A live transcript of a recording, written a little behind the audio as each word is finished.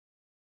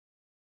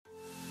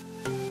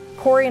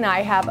Corey and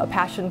I have a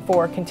passion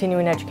for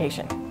continuing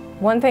education.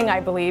 One thing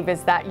I believe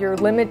is that you're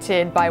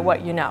limited by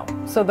what you know.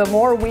 So the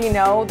more we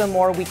know, the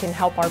more we can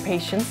help our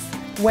patients.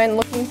 When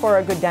looking for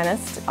a good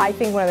dentist, I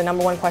think one of the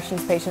 #1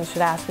 questions patients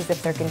should ask is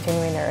if they're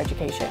continuing their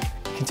education.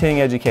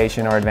 Continuing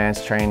education or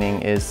advanced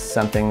training is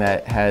something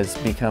that has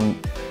become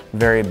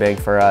very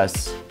big for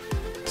us,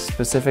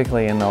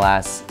 specifically in the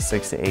last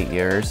 6 to 8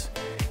 years.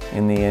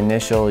 In the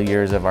initial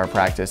years of our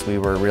practice, we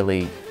were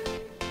really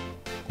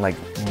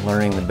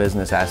learning the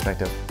business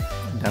aspect of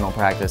dental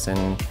practice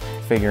and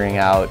figuring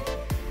out,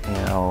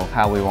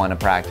 how we want to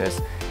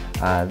practice.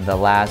 The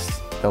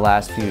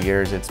last few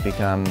years, it's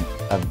become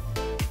a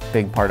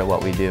big part of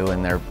what we do,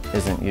 and there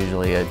isn't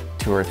usually a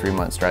 2 or 3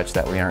 month stretch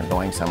that we aren't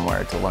going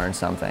somewhere to learn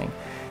something.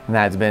 And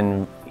that's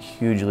been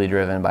hugely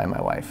driven by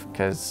my wife,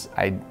 because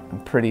I'm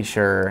pretty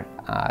sure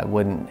I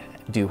wouldn't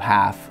do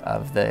half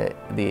of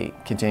the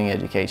continuing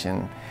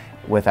education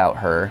without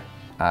her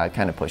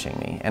kind of pushing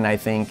me. And I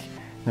think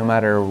no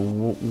matter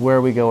where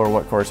we go or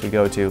what course we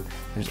go to,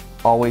 there's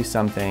always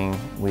something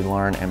we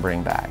learn and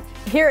bring back.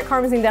 Here at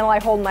Karmazin Dental, I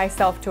hold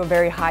myself to a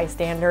very high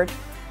standard.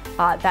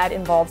 That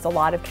involves a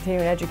lot of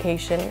continuing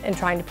education and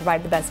trying to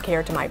provide the best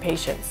care to my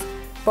patients.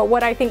 But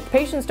what I think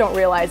patients don't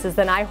realize is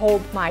that I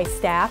hold my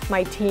staff,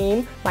 my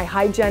team, my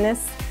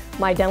hygienists,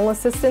 my dental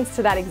assistants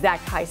to that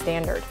exact high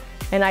standard.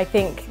 And I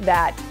think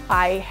that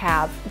I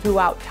have,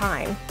 throughout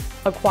time,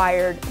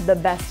 acquired the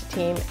best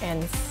team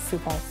in Sioux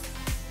Falls,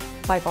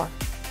 by far.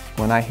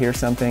 When I hear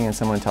something and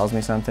someone tells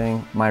me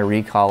something, my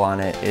recall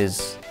on it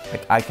is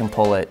I can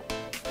pull it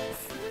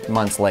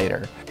months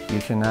later. You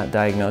cannot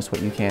diagnose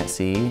what you can't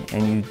see,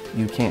 and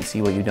you can't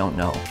see what you don't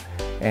know.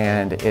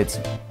 And it's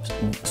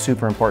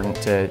super important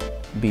to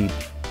be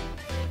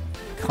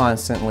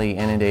constantly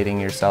inundating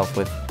yourself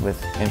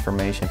with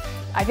information.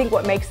 I think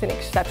what makes an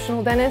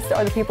exceptional dentist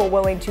are the people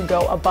willing to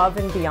go above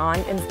and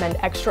beyond and spend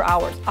extra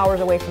hours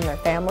away from their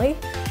family,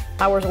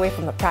 hours away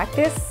from the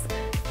practice.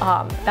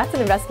 That's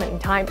an investment in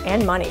time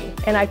and money.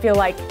 And I feel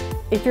like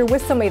if you're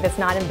with somebody that's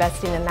not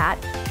investing in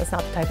that, that's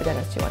not the type of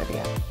dentist you want to be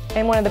at.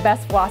 And one of the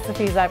best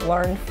philosophies I've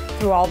learned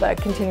through all the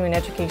continuing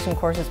education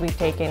courses we've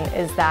taken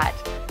is that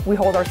we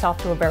hold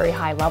ourselves to a very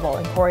high level.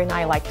 And Corey and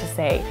I like to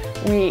say,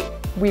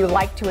 we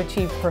like to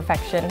achieve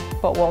perfection,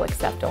 but we'll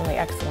accept only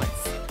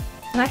excellence.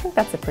 And I think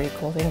that's a pretty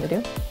cool thing to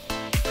do.